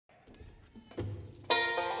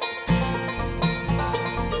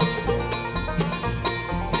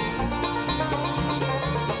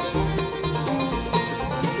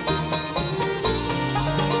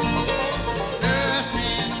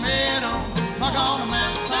Park on the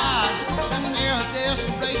mountainside. There's an air of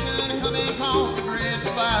desperation coming across the great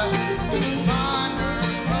divide. Thunder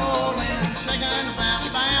rolling, shaking the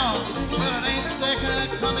mountain down. But it ain't the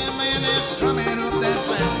second coming, man, that's drumming up that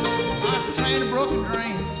sound. There's a train of broken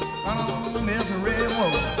dreams run on misery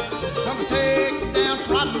road. Come to take you down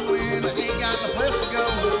trotting when they ain't got no place to go.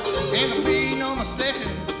 Ain't there be no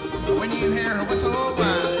mistaking when you hear her whistle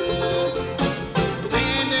whine.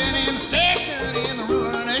 Standing in the station in the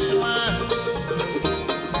Ruination line.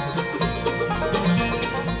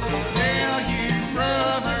 Tell you,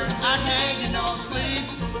 brother, I can't get no sleep.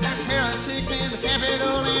 There's heretics in the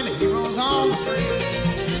Capitol and the heroes on the street.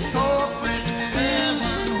 This corporate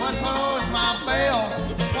prison, what for is my bail?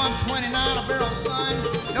 It's $1.29 a barrel, son.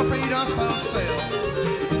 No freedom's for sale.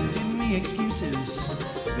 Give me excuses,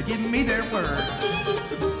 but give me their word.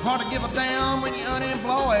 Hard to give a damn when you're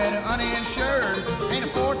unemployed or uninsured. Can't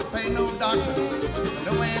afford to pay no doctor,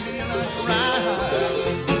 no ambulance ride.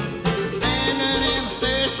 Standing in the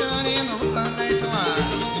station in the Ruination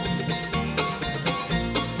line.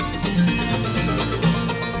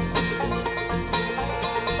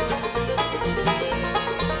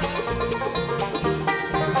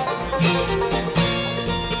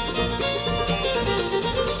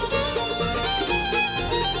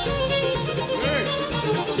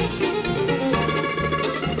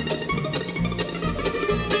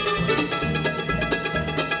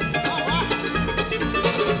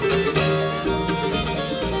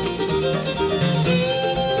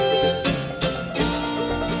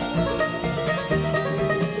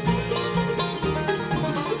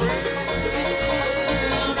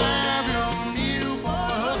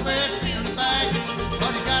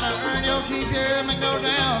 Keep here, make no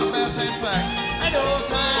doubt about that fact. Ain't no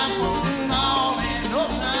time for stalling, no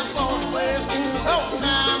time for wasting, no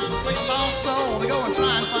time for your lost soul to go and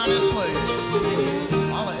try and find this place.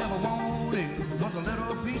 All I ever wanted was a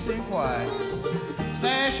little peace and quiet.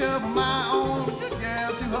 Stash of my own, good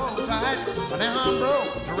gal to hold tight. But now I'm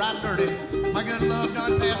broke, to ride dirty. My good luck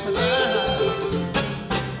done passed me by.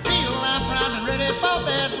 Feel I'm proud and ready for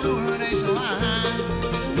that Ruination line.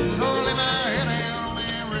 So lay my head down on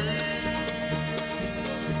that rail.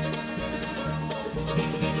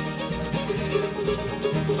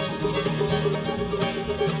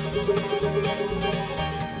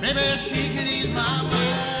 Maybe she can ease my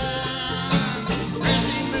mind as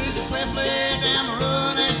she moves so swiftly down the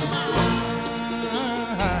Ruination line.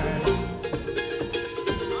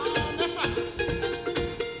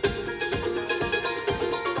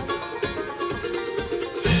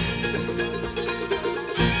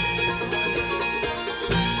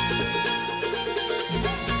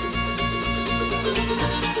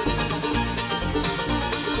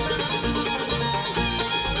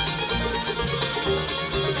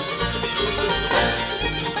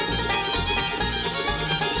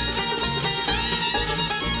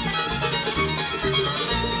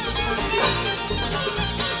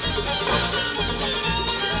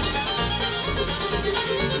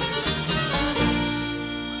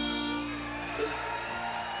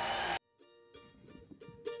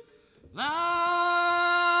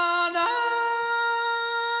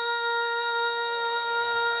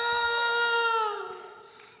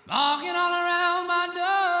 Walking all around my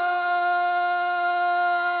door.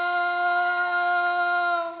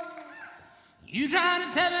 You trying to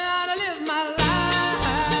tell me how to live my life.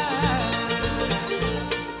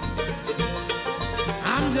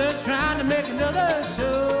 I'm just trying to make another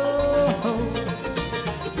show.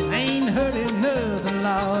 I ain't heard another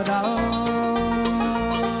Lawdog.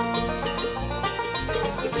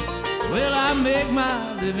 Well, I make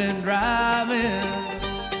my living driving.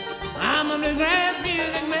 I'm a bluegrass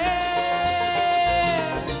music man,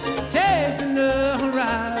 chasing the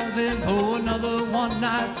horizon for another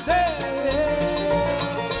one-night stay.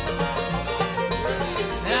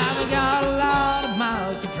 I've got a lot of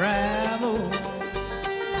miles to travel,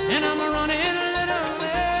 and I'm running a little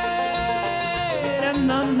late, and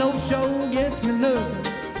none no show gets me nothing.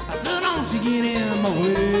 So don't you get in my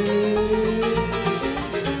way.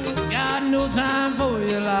 Got no time for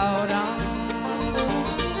you, Lawdog.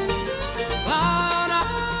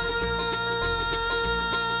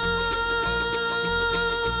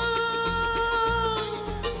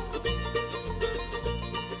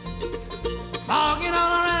 Walking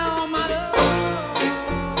all around my door.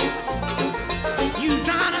 You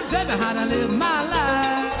trying to tell me how to live my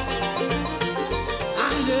life.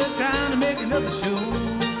 I'm just trying to make another show.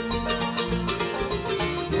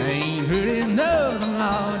 Ain't heard enough of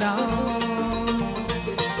Lawdog.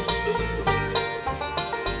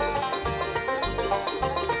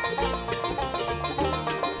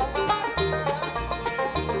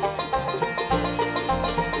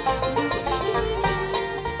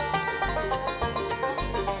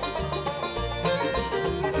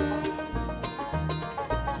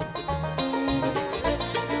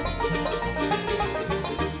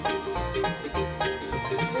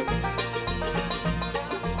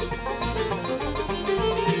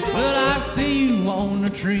 on the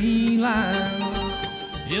tree line.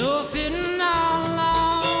 You're sitting all alone.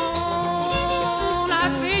 I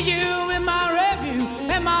see you in my rearview,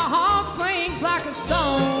 and my heart sinks like a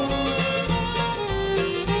stone.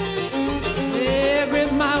 Yeah,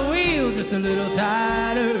 grip my wheel just a little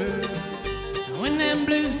tighter. When them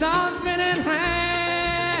blue stars spinning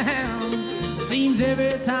round, seems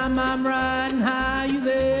every time I'm riding high, you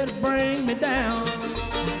there to bring me down.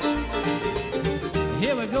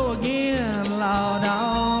 Here we go again,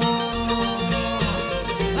 Lawdog.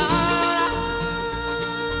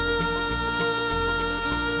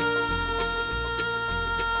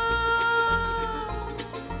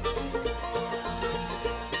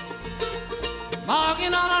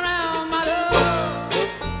 Walking all around my door,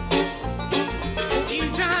 you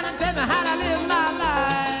trying to tell me how to live my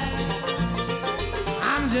life.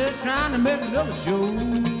 I'm just trying to make another show.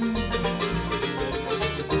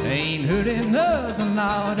 Ain't hurting nothing,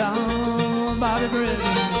 Lawdog, Bobby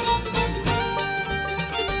Brisbane.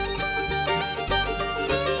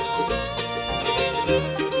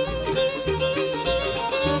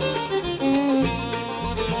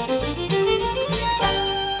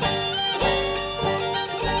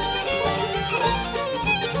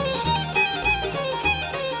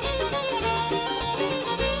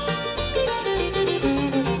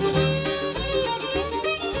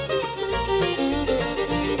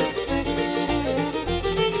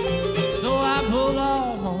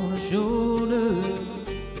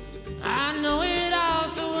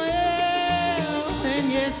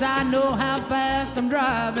 I know how fast I'm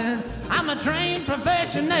driving. I'm a trained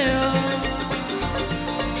professional.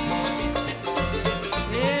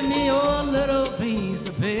 Give me your little piece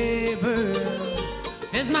of paper.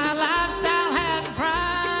 Says my lifestyle has a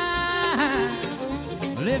price.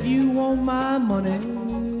 Well, if you want my money,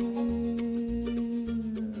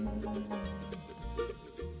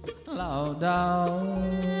 Lawdog.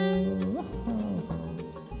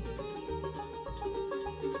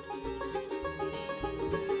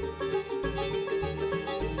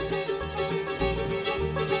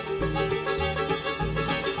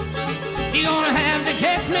 You're gonna have to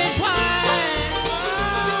catch me twice.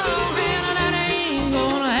 Oh, man, that ain't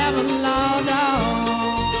gonna happen, Lawdog.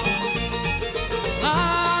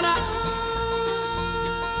 Lawdog.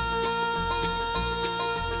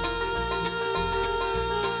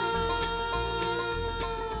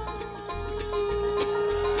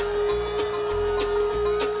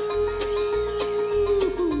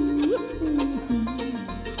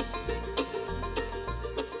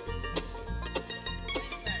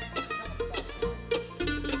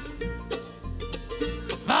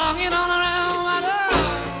 Walking all around my door,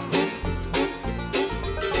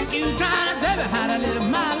 you trying to tell me how to live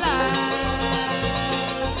my life.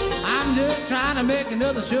 I'm just trying to make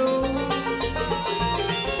another show.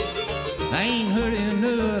 I ain't hurting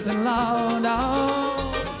nothing, Lawdog.